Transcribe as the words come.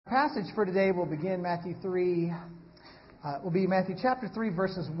Passage for today will begin Matthew chapter 3,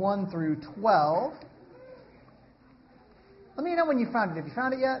 verses 1 through 12. Let me know when you found it. Have you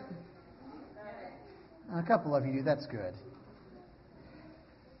found it yet? A couple of you do. That's good.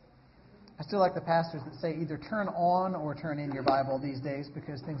 I still like the pastors that say either turn on or turn in your Bible these days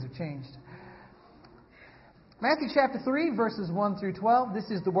because things have changed. Matthew chapter 3, verses 1 through 12. This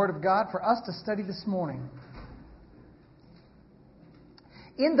is the Word of God for us to study this morning.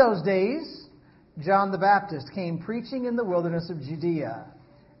 In those days, John the Baptist came preaching in the wilderness of Judea.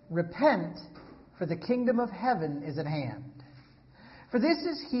 Repent, for the kingdom of heaven is at hand. For this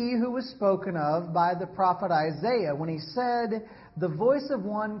is he who was spoken of by the prophet Isaiah when he said, the voice of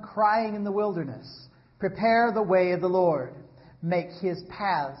one crying in the wilderness, prepare the way of the Lord, make his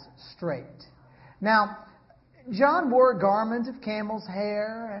paths straight. Now, John wore a garment of camel's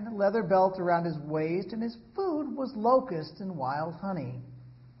hair and a leather belt around his waist, and his food was locusts and wild honey.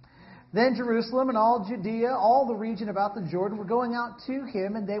 Then Jerusalem and all Judea, all the region about the Jordan, were going out to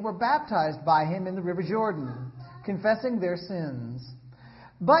him, and they were baptized by him in the river Jordan, confessing their sins.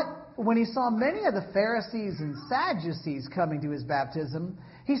 But when he saw many of the Pharisees and Sadducees coming to his baptism,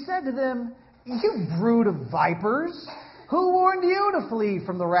 he said to them, you brood of vipers, who warned you to flee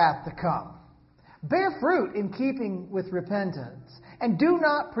from the wrath to come? Bear fruit in keeping with repentance. And do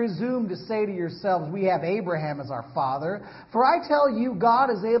not presume to say to yourselves, we have Abraham as our father. For I tell you,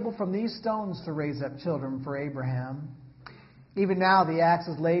 God is able from these stones to raise up children for Abraham. Even now the axe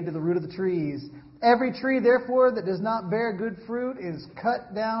is laid to the root of the trees. Every tree, therefore, that does not bear good fruit is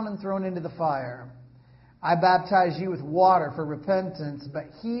cut down and thrown into the fire. I baptize you with water for repentance, but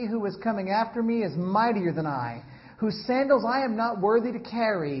he who is coming after me is mightier than I, whose sandals I am not worthy to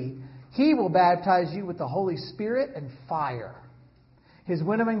carry. He will baptize you with the Holy Spirit and fire. His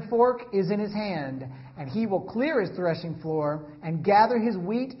winnowing fork is in his hand, and he will clear his threshing floor and gather his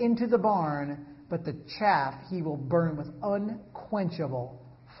wheat into the barn, but the chaff he will burn with unquenchable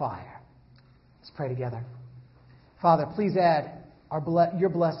fire. Let's pray together. Father, please add your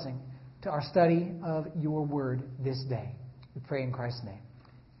blessing to our study of your word this day. We pray in Christ's name.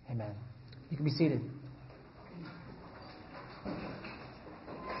 Amen. You can be seated.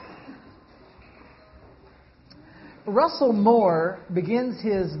 Russell Moore begins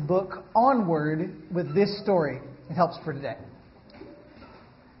his book Onward with this story. It helps for today.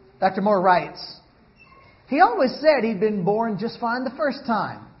 Dr. Moore writes, he always said he'd been born just fine the first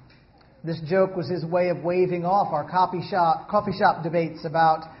time. This joke was his way of waving off our coffee shop debates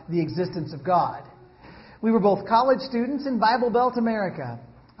about the existence of God. We were both college students in Bible Belt America.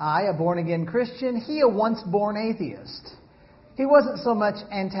 I, a born-again Christian, he, a once-born atheist. He wasn't so much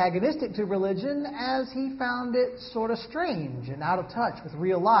antagonistic to religion as he found it sort of strange and out of touch with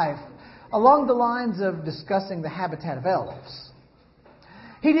real life, along the lines of discussing the habitat of elves.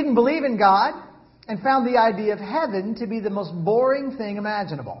 He didn't believe in God and found the idea of heaven to be the most boring thing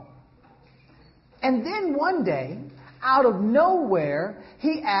imaginable. And then one day, out of nowhere,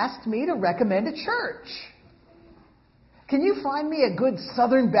 he asked me to recommend a church. Can you find me a good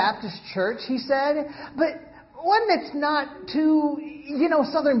Southern Baptist church, he said, but one that's not too,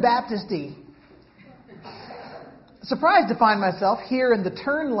 Southern Baptist-y. Surprised to find myself here in the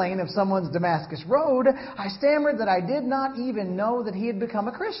turn lane of someone's Damascus Road, I stammered that I did not even know that he had become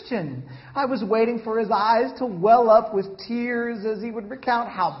a Christian. I was waiting for his eyes to well up with tears as he would recount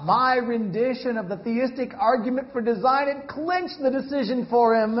how my rendition of the theistic argument for design had clinched the decision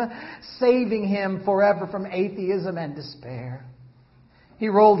for him, saving him forever from atheism and despair. He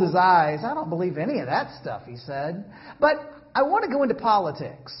rolled his eyes. I don't believe any of that stuff, he said. But I want to go into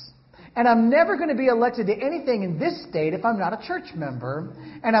politics. And I'm never going to be elected to anything in this state if I'm not a church member.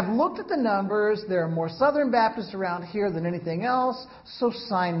 And I've looked at the numbers. There are more Southern Baptists around here than anything else, so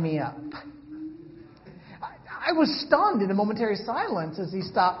sign me up. I was stunned in a momentary silence as he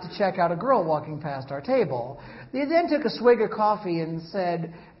stopped to check out a girl walking past our table. He then took a swig of coffee and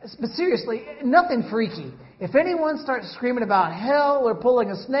said, but seriously, nothing freaky. If anyone starts screaming about hell or pulling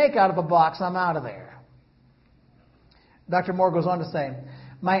a snake out of a box, I'm out of there. Dr. Moore goes on to say,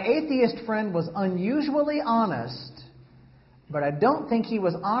 my atheist friend was unusually honest, but I don't think he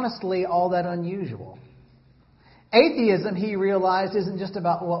was honestly all that unusual. Atheism, he realized, isn't just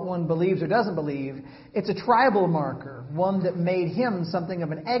about what one believes or doesn't believe. It's a tribal marker, one that made him something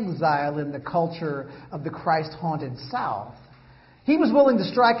of an exile in the culture of the Christ-haunted South. He was willing to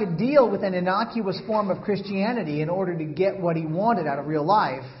strike a deal with an innocuous form of Christianity in order to get what he wanted out of real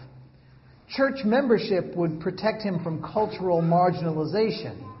life. Church membership would protect him from cultural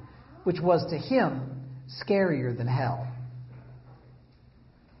marginalization, which was to him scarier than hell.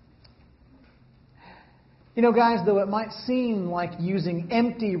 You know, guys, though it might seem like using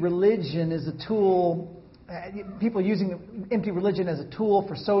empty religion as a tool, people using empty religion as a tool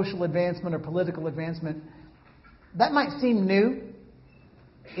for social advancement or political advancement, that might seem new.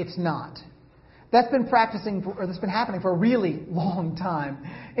 It's not. That's been happening for a really long time.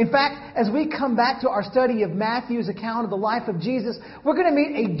 In fact, as we come back to our study of Matthew's account of the life of Jesus, we're going to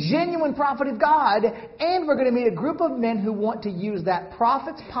meet a genuine prophet of God, and we're going to meet a group of men who want to use that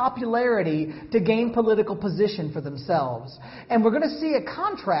prophet's popularity to gain political position for themselves. And we're going to see a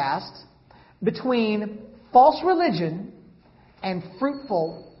contrast between false religion and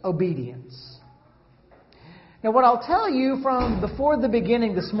fruitful obedience. Now, what I'll tell you from before the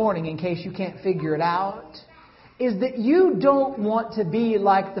beginning this morning, in case you can't figure it out, is that you don't want to be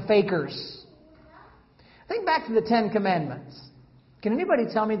like the fakers. Think back to the Ten Commandments. Can anybody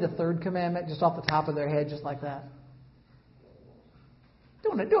tell me the third commandment just off the top of their head, just like that?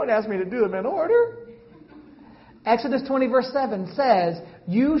 Don't ask me to do them in order. Exodus 20 verse 7 says,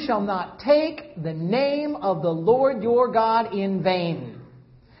 "You shall not take the name of the Lord your God in vain.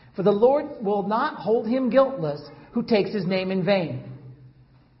 For the Lord will not hold him guiltless who takes his name in vain."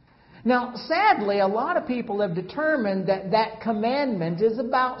 Now, sadly, a lot of people have determined that commandment is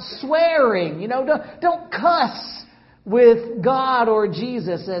about swearing. You know, don't cuss with God or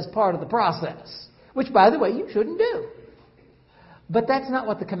Jesus as part of the process. Which, by the way, you shouldn't do. But that's not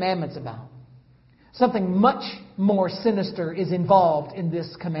what the commandment's about. Something much more sinister is involved in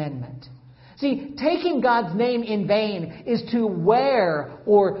this commandment. See, taking God's name in vain is to wear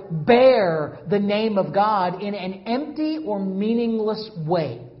or bear the name of God in an empty or meaningless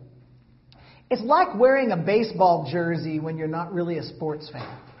way. It's like wearing a baseball jersey when you're not really a sports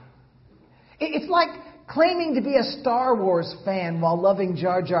fan. It's like claiming to be a Star Wars fan while loving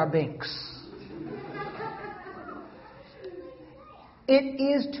Jar Jar Binks. It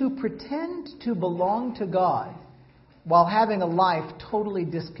is to pretend to belong to God while having a life totally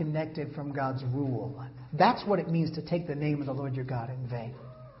disconnected from God's rule. That's what it means to take the name of the Lord your God in vain.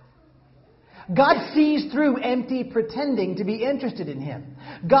 God sees through empty pretending to be interested in Him.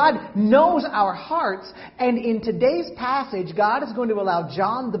 God knows our hearts, and in today's passage, God is going to allow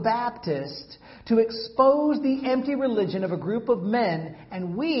John the Baptist to expose the empty religion of a group of men,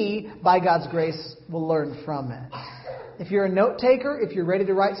 and we, by God's grace, will learn from it. If you're a note taker, if you're ready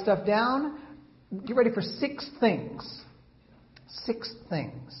to write stuff down, get ready for 6 things. 6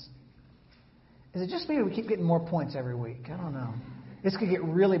 things. Is it just me or we keep getting more points every week? I don't know. This could get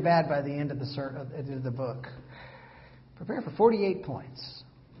really bad by the end of the book. Prepare for 48 points.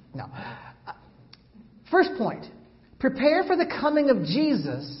 No. First point. Prepare for the coming of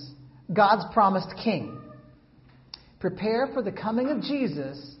Jesus, God's promised King. Prepare for the coming of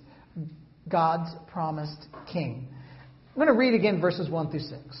Jesus, God's promised King. I'm going to read again verses 1 through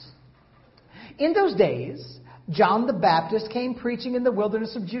 6. In those days, John the Baptist came preaching in the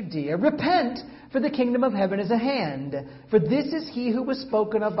wilderness of Judea, "Repent, for the kingdom of heaven is at hand. For this is he who was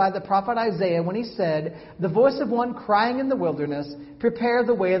spoken of by the prophet Isaiah when he said, 'The voice of one crying in the wilderness, prepare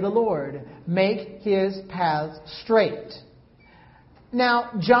the way of the Lord, make his paths straight.'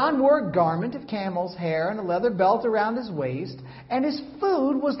 Now, John wore a garment of camel's hair and a leather belt around his waist, and his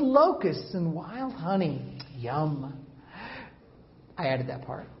food was locusts and wild honey." Yum. I added that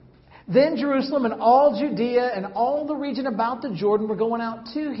part. Then Jerusalem and all Judea and all the region about the Jordan were going out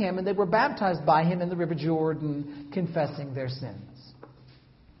to him, and they were baptized by him in the river Jordan, confessing their sins.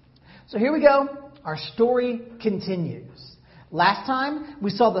 So here we go. Our story continues. Last time,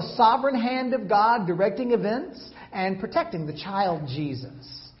 we saw the sovereign hand of God directing events and protecting the child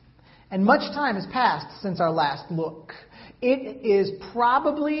Jesus. And much time has passed since our last look. It is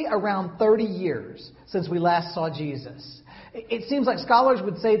probably around 30 years since we last saw Jesus. It seems like scholars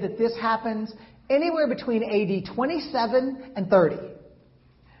would say that this happens anywhere between AD 27 and 30.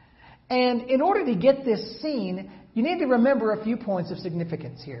 And in order to get this scene, you need to remember a few points of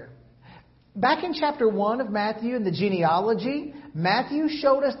significance here. Back in chapter 1 of Matthew, in the genealogy, Matthew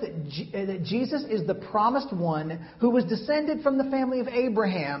showed us that Jesus is the promised one who was descended from the family of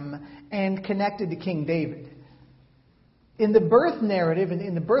Abraham and connected to King David. In the birth narrative,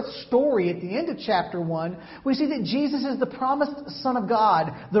 in the birth story at the end of chapter 1, we see that Jesus is the promised Son of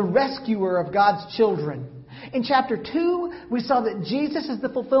God, the rescuer of God's children. In chapter 2, we saw that Jesus is the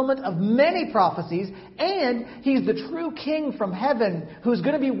fulfillment of many prophecies, and He's the true King from heaven who's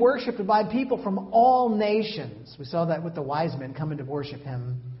going to be worshipped by people from all nations. We saw that with the wise men coming to worship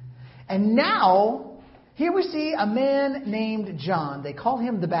Him. And now, here we see a man named John. They call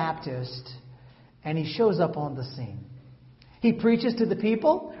him the Baptist, and he shows up on the scene. He preaches to the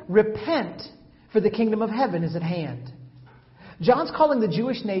people, "Repent, for the kingdom of heaven is at hand." John's calling the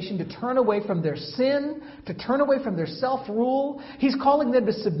Jewish nation to turn away from their sin, to turn away from their self-rule. He's calling them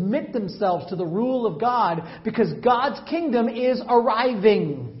to submit themselves to the rule of God because God's kingdom is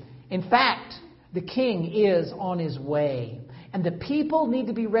arriving. In fact, the king is on his way, and the people need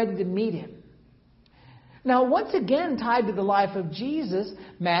to be ready to meet him. Now, once again, tied to the life of Jesus,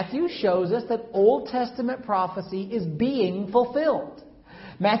 Matthew shows us that Old Testament prophecy is being fulfilled.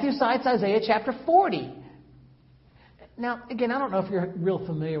 Matthew cites Isaiah chapter 40. Now, again, I don't know if you're real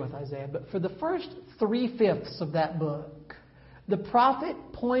familiar with Isaiah, but for the first 3/5 of that book, the prophet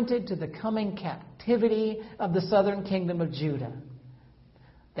pointed to the coming captivity of the southern kingdom of Judah.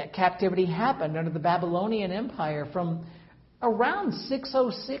 That captivity happened under the Babylonian Empire from around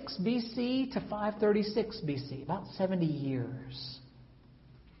 606 BC to 536 BC, about 70 years.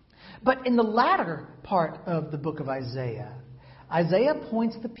 But in the latter part of the book of Isaiah, Isaiah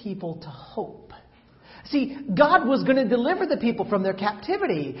points the people to hope. See, God was going to deliver the people from their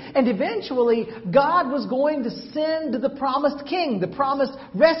captivity. And eventually, God was going to send the promised king, the promised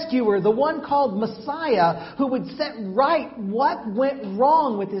rescuer, the one called Messiah, who would set right what went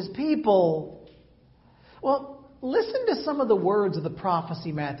wrong with his people. Well, listen to some of the words of the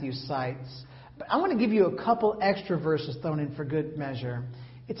prophecy Matthew cites. But I want to give you a couple extra verses thrown in for good measure.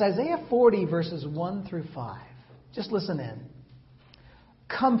 It's Isaiah 40, verses 1 through 5. Just listen in.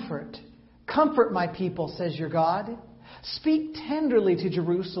 Comfort. Comfort my people, says your God. Speak tenderly to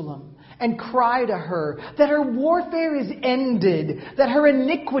Jerusalem and cry to her that her warfare is ended, that her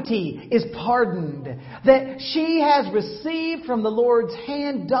iniquity is pardoned, that she has received from the Lord's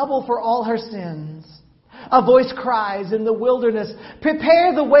hand double for all her sins. A voice cries in the wilderness,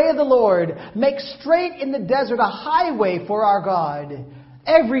 prepare the way of the Lord, make straight in the desert a highway for our God.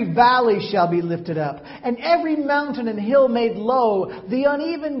 Every valley shall be lifted up, and every mountain and hill made low. The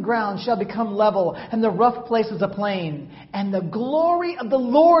uneven ground shall become level, and the rough places a plain. And the glory of the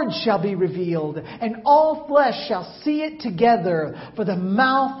Lord shall be revealed, and all flesh shall see it together, for the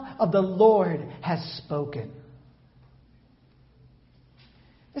mouth of the Lord has spoken.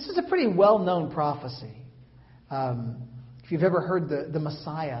 This is a pretty well-known prophecy. If you've ever heard the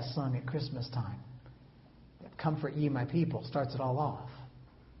Messiah sung at Christmas time, comfort ye my people, starts it all off.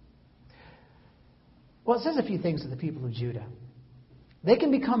 Well, it says a few things to the people of Judah. They can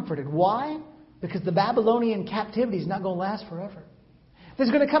be comforted. Why? Because the Babylonian captivity is not going to last forever.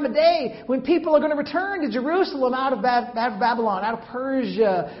 There's going to come a day when people are going to return to Jerusalem out of Babylon, out of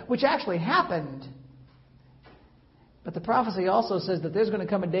Persia, which actually happened. But the prophecy also says that there's going to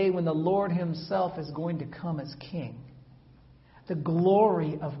come a day when the Lord himself is going to come as king. The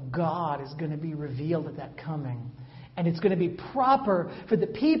glory of God is going to be revealed at that coming. And it's going to be proper for the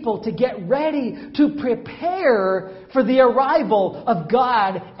people to get ready to prepare for the arrival of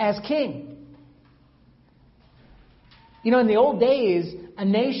God as king. You know, in the old days, a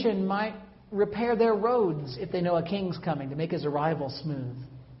nation might repair their roads if they know a king's coming to make his arrival smooth.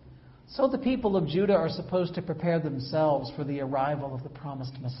 So the people of Judah are supposed to prepare themselves for the arrival of the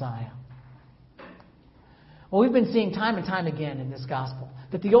promised Messiah. Well, we've been seeing time and time again in this gospel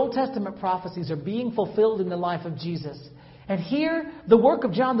that the Old Testament prophecies are being fulfilled in the life of Jesus. And here, the work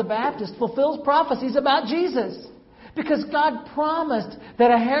of John the Baptist fulfills prophecies about Jesus. Because God promised that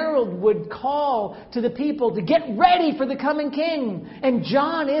a herald would call to the people to get ready for the coming king. And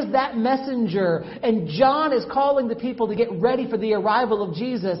John is that messenger. And John is calling the people to get ready for the arrival of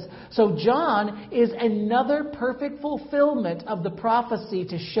Jesus. So John is another perfect fulfillment of the prophecy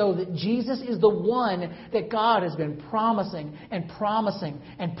to show that Jesus is the one that God has been promising and promising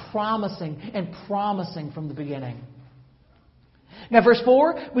and promising and promising from the beginning. Now, verse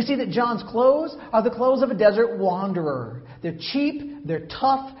 4, we see that John's clothes are the clothes of a desert wanderer. They're cheap, they're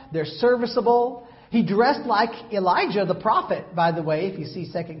tough, they're serviceable. He dressed like Elijah the prophet, by the way, if you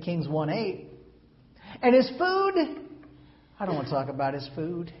see 2 Kings 1:8. And his food, I don't want to talk about his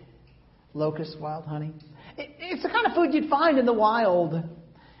food. Locusts, wild honey. It's the kind of food you'd find in the wild. And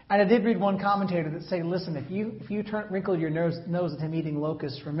I did read one commentator that said, listen, if you wrinkle your nose at him eating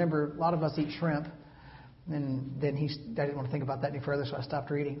locusts, remember, a lot of us eat shrimp. And then I didn't want to think about that any further, so I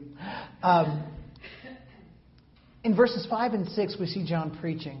stopped reading. In verses 5 and 6, we see John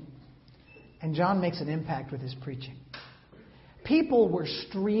preaching. And John makes an impact with his preaching. People were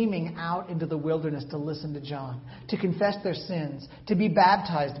streaming out into the wilderness to listen to John, to confess their sins, to be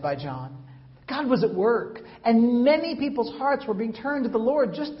baptized by John. God was at work. And many people's hearts were being turned to the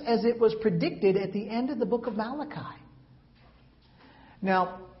Lord, just as it was predicted at the end of the book of Malachi.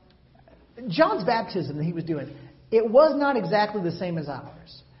 Now, John's baptism that he was doing, it was not exactly the same as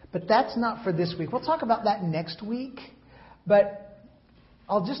ours. But that's not for this week. We'll talk about that next week. But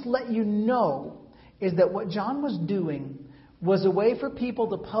I'll just let you know is that what John was doing was a way for people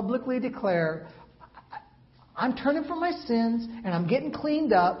to publicly declare, I'm turning from my sins and I'm getting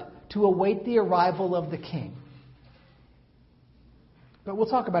cleaned up to await the arrival of the King. But we'll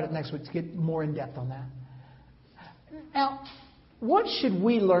talk about it next week to get more in depth on that. Now, what should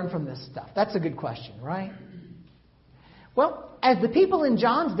we learn from this stuff? That's a good question, right? Well, as the people in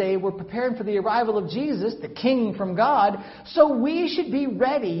John's day were preparing for the arrival of Jesus, the King from God, so we should be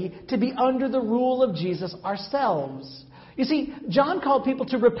ready to be under the rule of Jesus ourselves. You see, John called people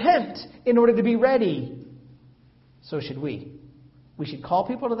to repent in order to be ready. So should we. We should call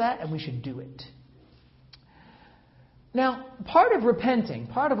people to that, and we should do it. Now, part of repenting,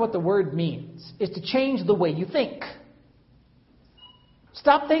 part of what the word means, is to change the way you think.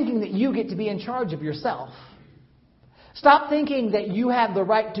 Stop thinking that you get to be in charge of yourself. Stop thinking that you have the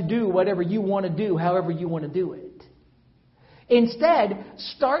right to do whatever you want to do, however you want to do it. Instead,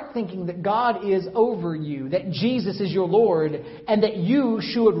 start thinking that God is over you, that Jesus is your Lord, and that you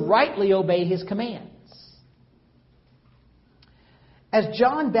should rightly obey His commands. As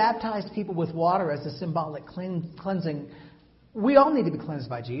John baptized people with water as a symbolic cleansing, we all need to be cleansed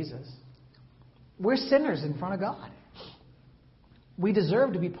by Jesus. We're sinners in front of God. We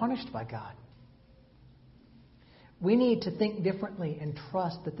deserve to be punished by God. We need to think differently and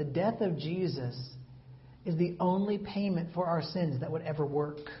trust that the death of Jesus is the only payment for our sins that would ever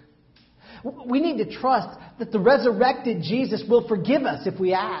work. We need to trust that the resurrected Jesus will forgive us if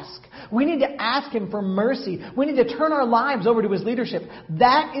we ask. We need to ask Him for mercy. We need to turn our lives over to His leadership.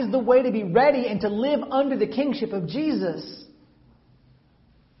 That is the way to be ready and to live under the kingship of Jesus.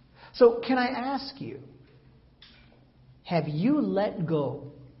 So, can I ask you, have you let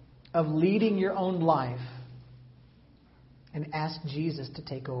go of leading your own life and asked Jesus to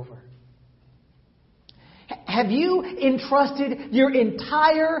take over? Have you entrusted your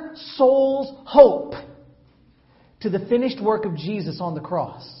entire soul's hope to the finished work of Jesus on the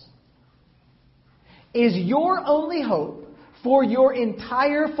cross? Is your only hope for your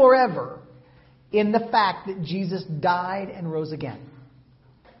entire forever in the fact that Jesus died and rose again?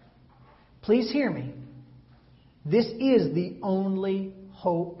 Please hear me. This is the only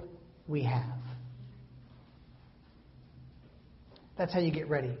hope we have. That's how you get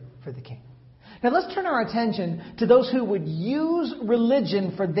ready for the King. Now let's turn our attention to those who would use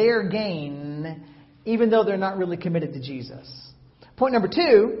religion for their gain, even though they're not really committed to Jesus. Point number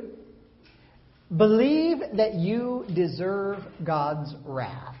 2, believe that you deserve God's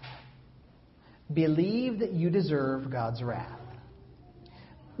wrath. Believe that you deserve God's wrath.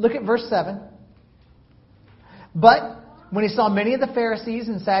 Look at verse 7. But when He saw many of the Pharisees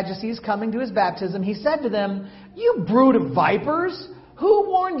and Sadducees coming to His baptism, He said to them, "You brood of vipers! Who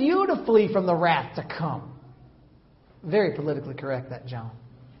warned you to flee from the wrath to come?" Very politically correct, that John.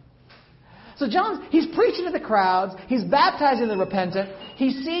 So he's preaching to the crowds. He's baptizing the repentant.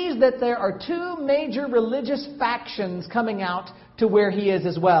 He sees that there are 2 major religious factions coming out to where he is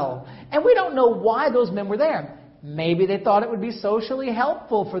as well. And we don't know why those men were there. Maybe they thought it would be socially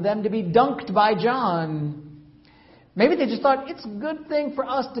helpful for them to be dunked by John. Maybe they just thought it's a good thing for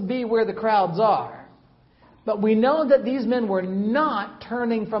us to be where the crowds are. But we know that these men were not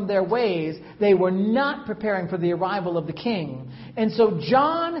turning from their ways. They were not preparing for the arrival of the King. And so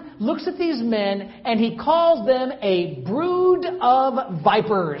John looks at these men and he calls them a brood of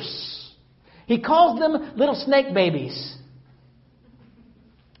vipers. He calls them little snake babies.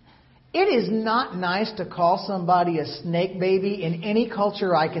 It is not nice to call somebody a snake baby in any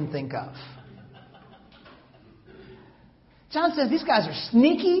culture I can think of. John says these guys are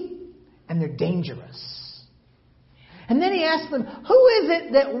sneaky and they're dangerous. And then he asks them, who is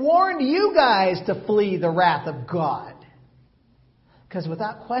it that warned you guys to flee the wrath of God? Because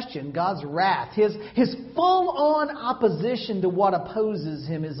without question, God's wrath, His full-on opposition to what opposes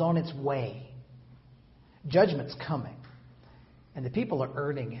Him is on its way. Judgment's coming. And the people are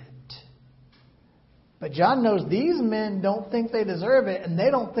earning it. But John knows these men don't think they deserve it, and they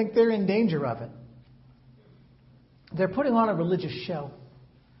don't think they're in danger of it. They're putting on a religious show,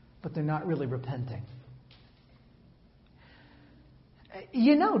 but they're not really repenting.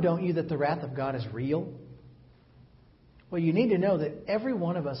 You know, don't you, that the wrath of God is real? Well, you need to know that every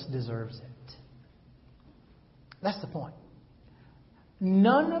one of us deserves it. That's the point.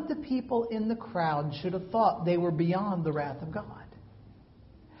 None of the people in the crowd should have thought they were beyond the wrath of God.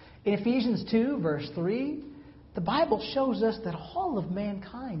 In Ephesians 2, verse 3, the Bible shows us that all of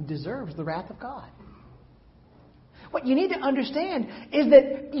mankind deserves the wrath of God. What you need to understand is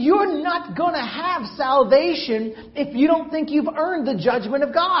that you're not going to have salvation if you don't think you've earned the judgment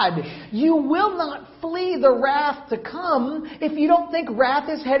of God. You will not flee the wrath to come if you don't think wrath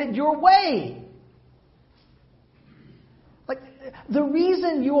is headed your way. Like, The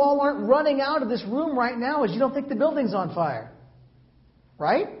reason you all aren't running out of this room right now is you don't think the building's on fire.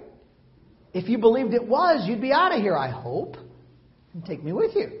 Right? If you believed it was, you'd be out of here, I hope. And take me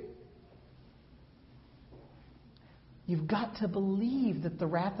with you. You've got to believe that the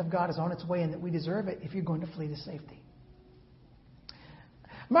wrath of God is on its way and that we deserve it if you're going to flee to safety.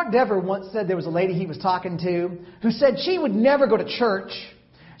 Mark Dever once said there was a lady he was talking to who said she would never go to church.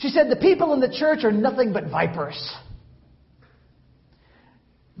 She said the people in the church are nothing but vipers.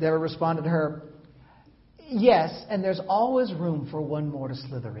 Dever responded to her, yes, and there's always room for one more to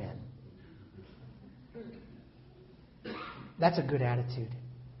slither in. That's a good attitude.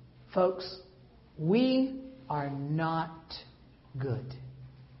 Folks, we are not good.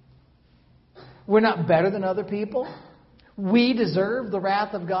 We're not better than other people. We deserve the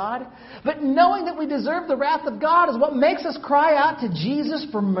wrath of God. But knowing that we deserve the wrath of God is what makes us cry out to Jesus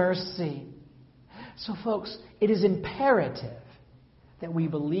for mercy. So, folks, it is imperative that we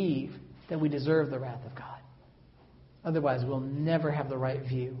believe that we deserve the wrath of God. Otherwise, we'll never have the right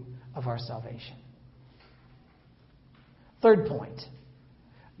view of our salvation. Third point.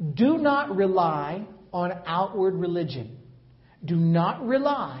 Do not rely on outward religion. Do not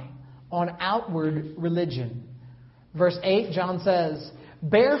rely on outward religion. Verse 8, John says,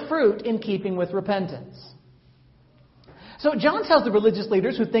 bear fruit in keeping with repentance. So John tells the religious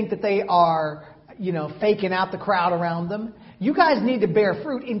leaders who think that they are, faking out the crowd around them, you guys need to bear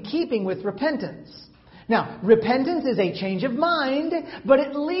fruit in keeping with repentance. Now, repentance is a change of mind, but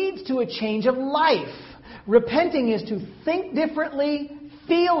it leads to a change of life. Repenting is to think differently,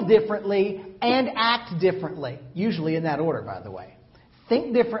 feel differently, and act differently. Usually in that order, by the way.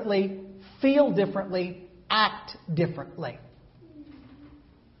 Think differently, feel differently, act differently.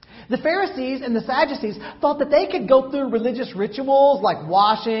 The Pharisees and the Sadducees thought that they could go through religious rituals like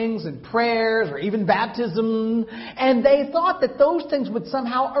washings and prayers or even baptism, and they thought that those things would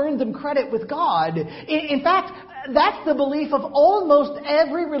somehow earn them credit with God. In fact, that's the belief of almost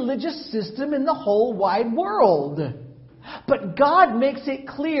every religious system in the whole wide world. But God makes it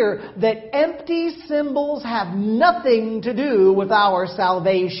clear that empty symbols have nothing to do with our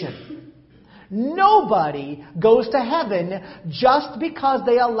salvation. Nobody goes to heaven just because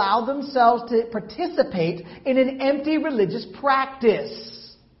they allow themselves to participate in an empty religious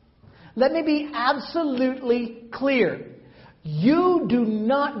practice. Let me be absolutely clear. You do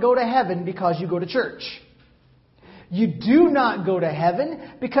not go to heaven because you go to church. You do not go to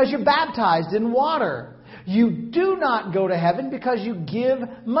heaven because you're baptized in water. You do not go to heaven because you give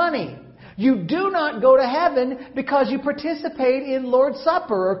money. You do not go to heaven because you participate in Lord's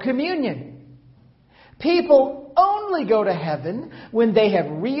Supper or communion. People only go to heaven when they have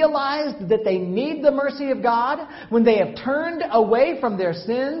realized that they need the mercy of God, when they have turned away from their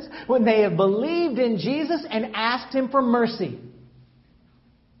sins, when they have believed in Jesus and asked Him for mercy.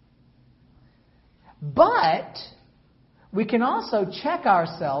 But we can also check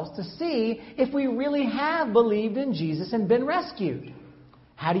ourselves to see if we really have believed in Jesus and been rescued.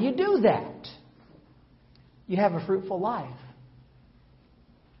 How do you do that? You have a fruitful life.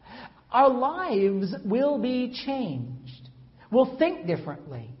 Our lives will be changed. We'll think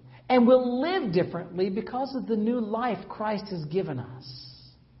differently. And we'll live differently because of the new life Christ has given us.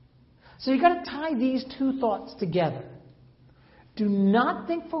 So you've got to tie these two thoughts together. Do not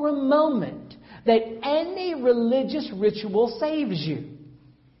think for a moment that any religious ritual saves you.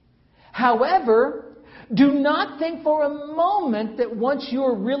 However, do not think for a moment that once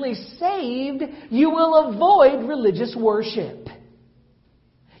you're really saved, you will avoid religious worship.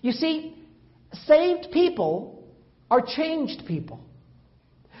 You see, saved people are changed people.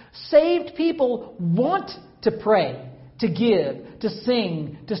 Saved people want to pray, to give, to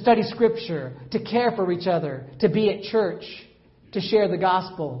sing, to study Scripture, to care for each other, to be at church, to share the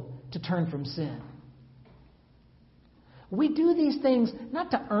gospel, to turn from sin. We do these things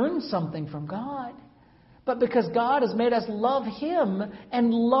not to earn something from God, but because God has made us love Him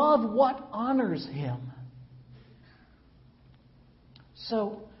and love what honors Him.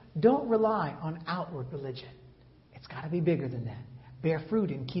 So, don't rely on outward religion. It's got to be bigger than that. Bear fruit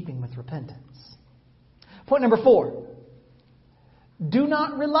in keeping with repentance. Point number 4. Do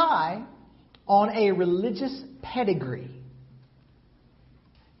not rely on a religious pedigree.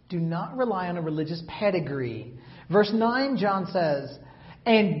 Do not rely on a religious pedigree. Verse 9, John says,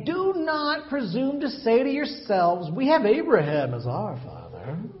 and do not presume to say to yourselves, we have Abraham as our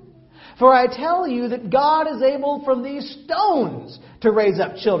father. For I tell you that God is able from these stones to raise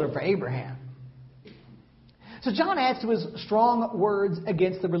up children for Abraham. So John adds to his strong words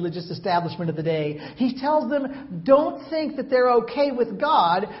against the religious establishment of the day. He tells them, don't think that they're okay with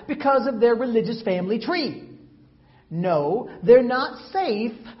God because of their religious family tree. No, they're not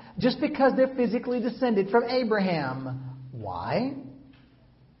safe just because they're physically descended from Abraham. Why?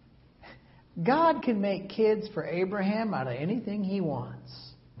 God can make kids for Abraham out of anything He wants.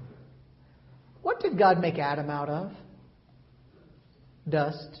 What did God make Adam out of?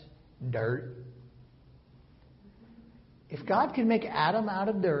 Dust, dirt. If God can make Adam out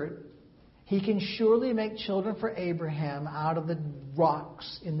of dirt, He can surely make children for Abraham out of the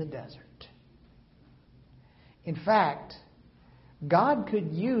rocks in the desert. In fact, God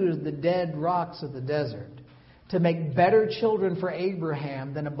could use the dead rocks of the desert to make better children for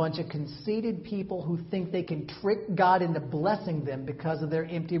Abraham than a bunch of conceited people who think they can trick God into blessing them because of their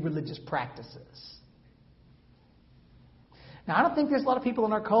empty religious practices. Now, I don't think there's a lot of people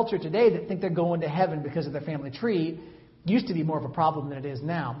in our culture today that think they're going to heaven because of their family tree. Used to be more of a problem than it is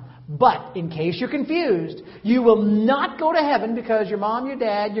now. But, in case you're confused, you will not go to heaven because your mom, your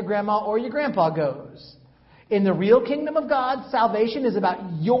dad, your grandma, or your grandpa goes. In the real kingdom of God, salvation is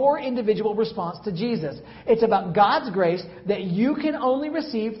about your individual response to Jesus. It's about God's grace that you can only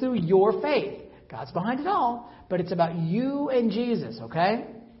receive through your faith. God's behind it all, but it's about you and Jesus, okay?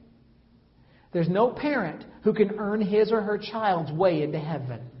 There's no parent who can earn his or her child's way into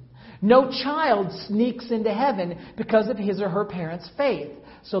heaven. No child sneaks into heaven because of his or her parent's faith.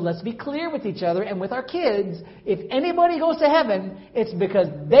 So let's be clear with each other and with our kids. If anybody goes to heaven, it's because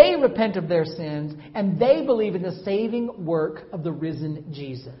they repent of their sins and they believe in the saving work of the risen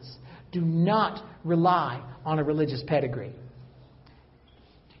Jesus. Do not rely on a religious pedigree.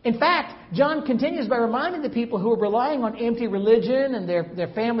 In fact, John continues by reminding the people who are relying on empty religion and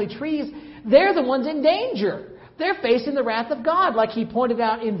their family trees, they're the ones in danger. They're facing the wrath of God, like he pointed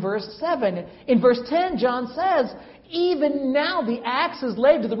out in verse 7. In verse 10, John says, even now the axe is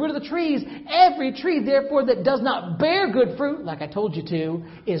laid to the root of the trees. Every tree, therefore, that does not bear good fruit, like I told you to,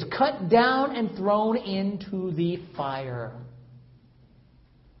 is cut down and thrown into the fire.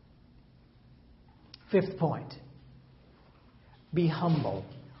 Fifth point. Be humble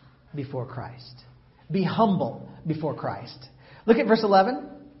before Christ. Be humble before Christ. Look at verse 11.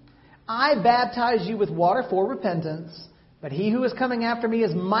 I baptize you with water for repentance, but he who is coming after me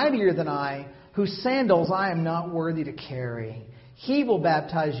is mightier than I, whose sandals I am not worthy to carry. He will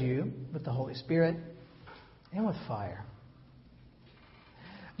baptize you with the Holy Spirit and with fire.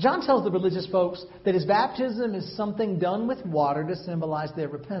 John tells the religious folks that his baptism is something done with water to symbolize their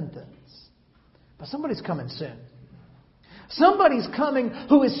repentance. But somebody's coming soon. Somebody's coming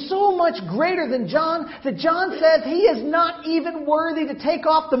who is so much greater than John that John says he is not even worthy to take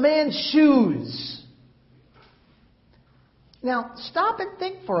off the man's shoes. Now, stop and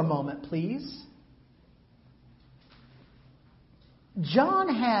think for a moment, please.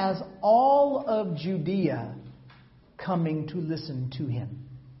 John has all of Judea coming to listen to him.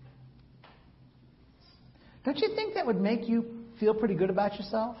 Don't you think that would make you feel pretty good about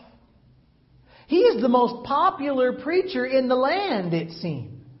yourself? He is the most popular preacher in the land, it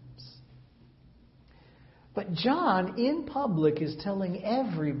seems. But John, in public, is telling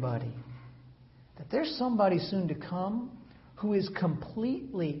everybody that there's somebody soon to come who is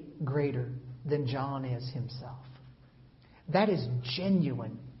completely greater than John is himself. That is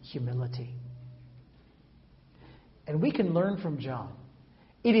genuine humility. And we can learn from John.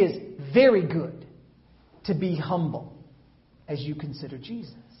 It is very good to be humble as you consider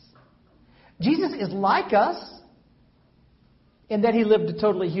Jesus. Jesus is like us in that he lived a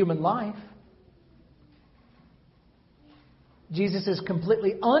totally human life. Jesus is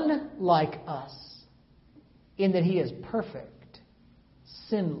completely unlike us in that he is perfect,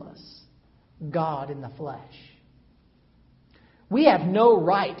 sinless, God in the flesh. We have no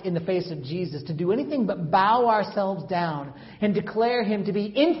right in the face of Jesus to do anything but bow ourselves down and declare him to be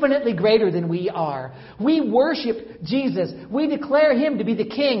infinitely greater than we are. We worship Jesus. We declare him to be the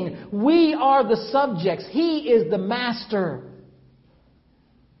king. We are the subjects. He is the master.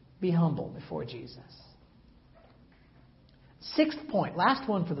 Be humble before Jesus. Sixth point, last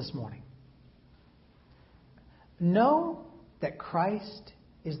one for this morning. Know that Christ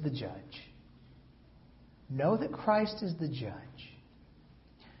is the judge. Know that Christ is the judge.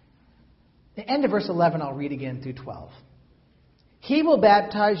 The end of verse 11 I'll read again through 12. He will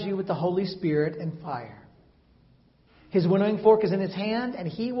baptize you with the Holy Spirit and fire. His winnowing fork is in his hand, and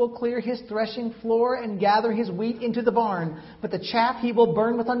he will clear his threshing floor and gather his wheat into the barn, but the chaff he will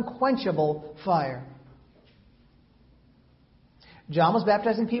burn with unquenchable fire. John was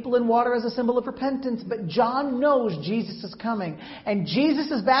baptizing people in water as a symbol of repentance, but John knows Jesus is coming. And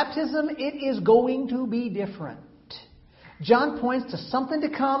Jesus' baptism, it is going to be different. John points to something to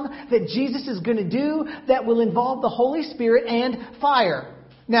come that Jesus is going to do that will involve the Holy Spirit and fire.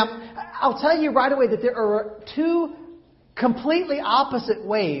 Now, I'll tell you right away that there are two completely opposite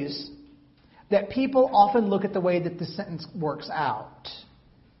ways that people often look at the way that this sentence works out.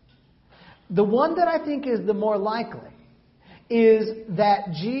 The one that I think is the more likely is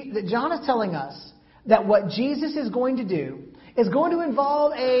that John is telling us that what Jesus is going to do is going to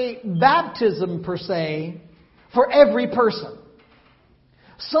involve a baptism, per se, for every person.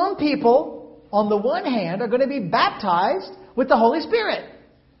 Some people, on the one hand, are going to be baptized with the Holy Spirit,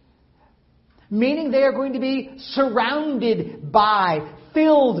 meaning they are going to be surrounded by,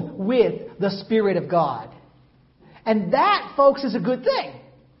 filled with the Spirit of God. And that, folks, is a good thing.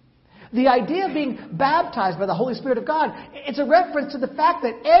 The idea of being baptized by the Holy Spirit of God, it's a reference to the fact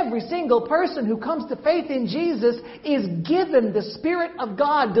that every single person who comes to faith in Jesus is given the Spirit of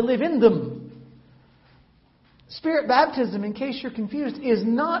God to live in them. Spirit baptism, in case you're confused, is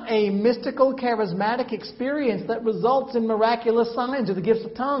not a mystical, charismatic experience that results in miraculous signs or the gifts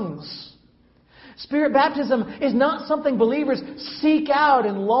of tongues. Spirit baptism is not something believers seek out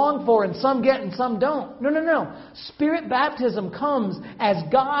and long for, and some get and some don't. No. Spirit baptism comes as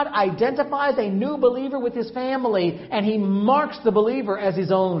God identifies a new believer with His family, and He marks the believer as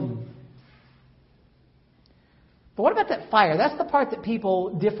His own. But what about that fire? That's the part that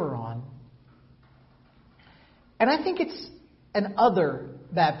people differ on. And I think it's an other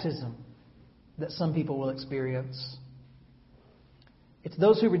baptism that some people will experience. It's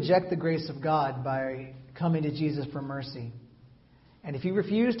those who reject the grace of God by coming to Jesus for mercy. And if you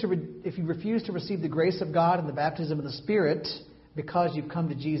refuse to receive the grace of God and the baptism of the Spirit because you've come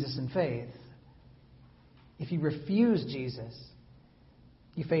to Jesus in faith, if you refuse Jesus,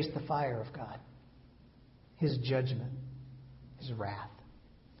 you face the fire of God, His judgment, His wrath.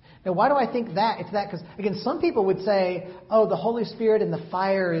 Now, why do I think that? It's that because, again, some people would say, oh, the Holy Spirit and the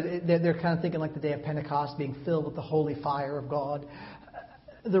fire, they're kind of thinking like the day of Pentecost, being filled with the holy fire of God.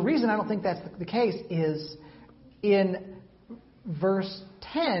 The reason I don't think that's the case is in verse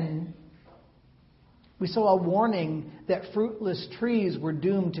 10, we saw a warning that fruitless trees were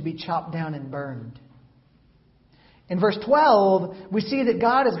doomed to be chopped down and burned. In verse 12, we see that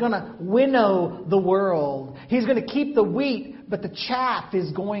God is going to winnow the world. He's going to keep the wheat, but the chaff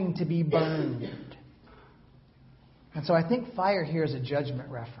is going to be burned. And so I think fire here is a judgment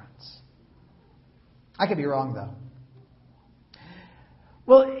reference. I could be wrong, though.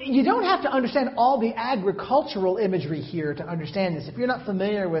 Well, you don't have to understand all the agricultural imagery here to understand this. If you're not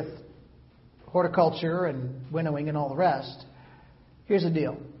familiar with horticulture and winnowing and all the rest, here's the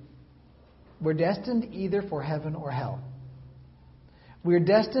deal. We're destined either for heaven or hell. We're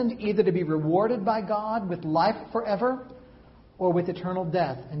destined either to be rewarded by God with life forever or with eternal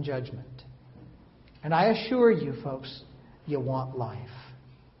death and judgment. And I assure you, folks, you want life.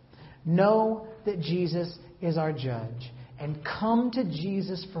 Know that Jesus is our judge. And come to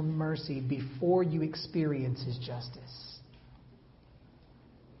Jesus for mercy before you experience His justice.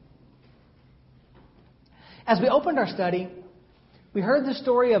 As we opened our study, we heard the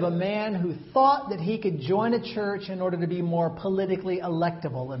story of a man who thought that he could join a church in order to be more politically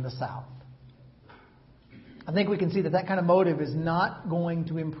electable in the South. I think we can see that that kind of motive is not going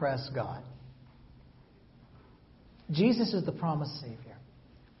to impress God. Jesus is the promised Savior.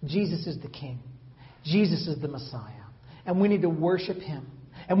 Jesus is the King. Jesus is the Messiah. And we need to worship Him.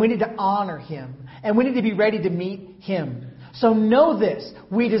 And we need to honor Him. And we need to be ready to meet Him. So know this.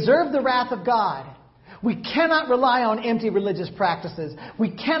 We deserve the wrath of God. We cannot rely on empty religious practices. We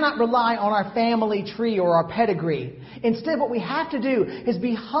cannot rely on our family tree or our pedigree. Instead, what we have to do is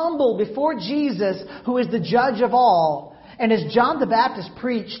be humble before Jesus, who is the judge of all. And as John the Baptist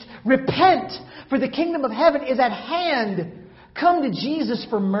preached, repent, for the kingdom of heaven is at hand. Come to Jesus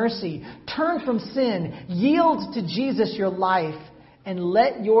for mercy. Turn from sin. Yield to Jesus your life. And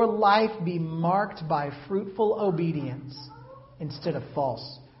let your life be marked by fruitful obedience instead of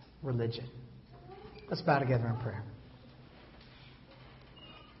false religion. Let's bow together in prayer.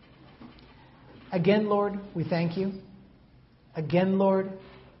 Again, Lord, we thank You. Again, Lord,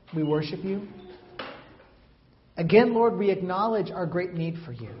 we worship You. Again, Lord, we acknowledge our great need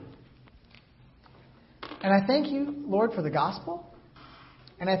for You. And I thank You, Lord, for the gospel.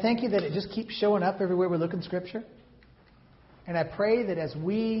 And I thank You that it just keeps showing up everywhere we look in Scripture. And I pray that as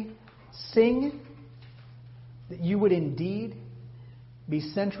we sing, that You would indeed be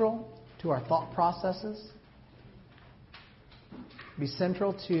central to our thought processes, be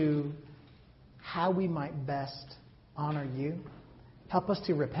central to how we might best honor You. Help us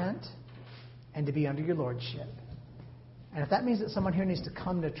to repent and to be under Your lordship. And if that means that someone here needs to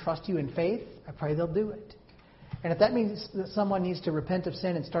come to trust You in faith, I pray they'll do it. And if that means that someone needs to repent of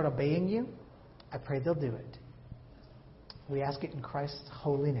sin and start obeying You, I pray they'll do it. We ask it in Christ's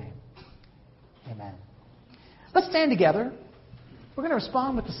holy name. Amen. Let's stand together. We're going to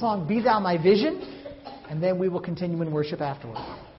respond with the song, Be Thou My Vision, and then we will continue in worship afterward.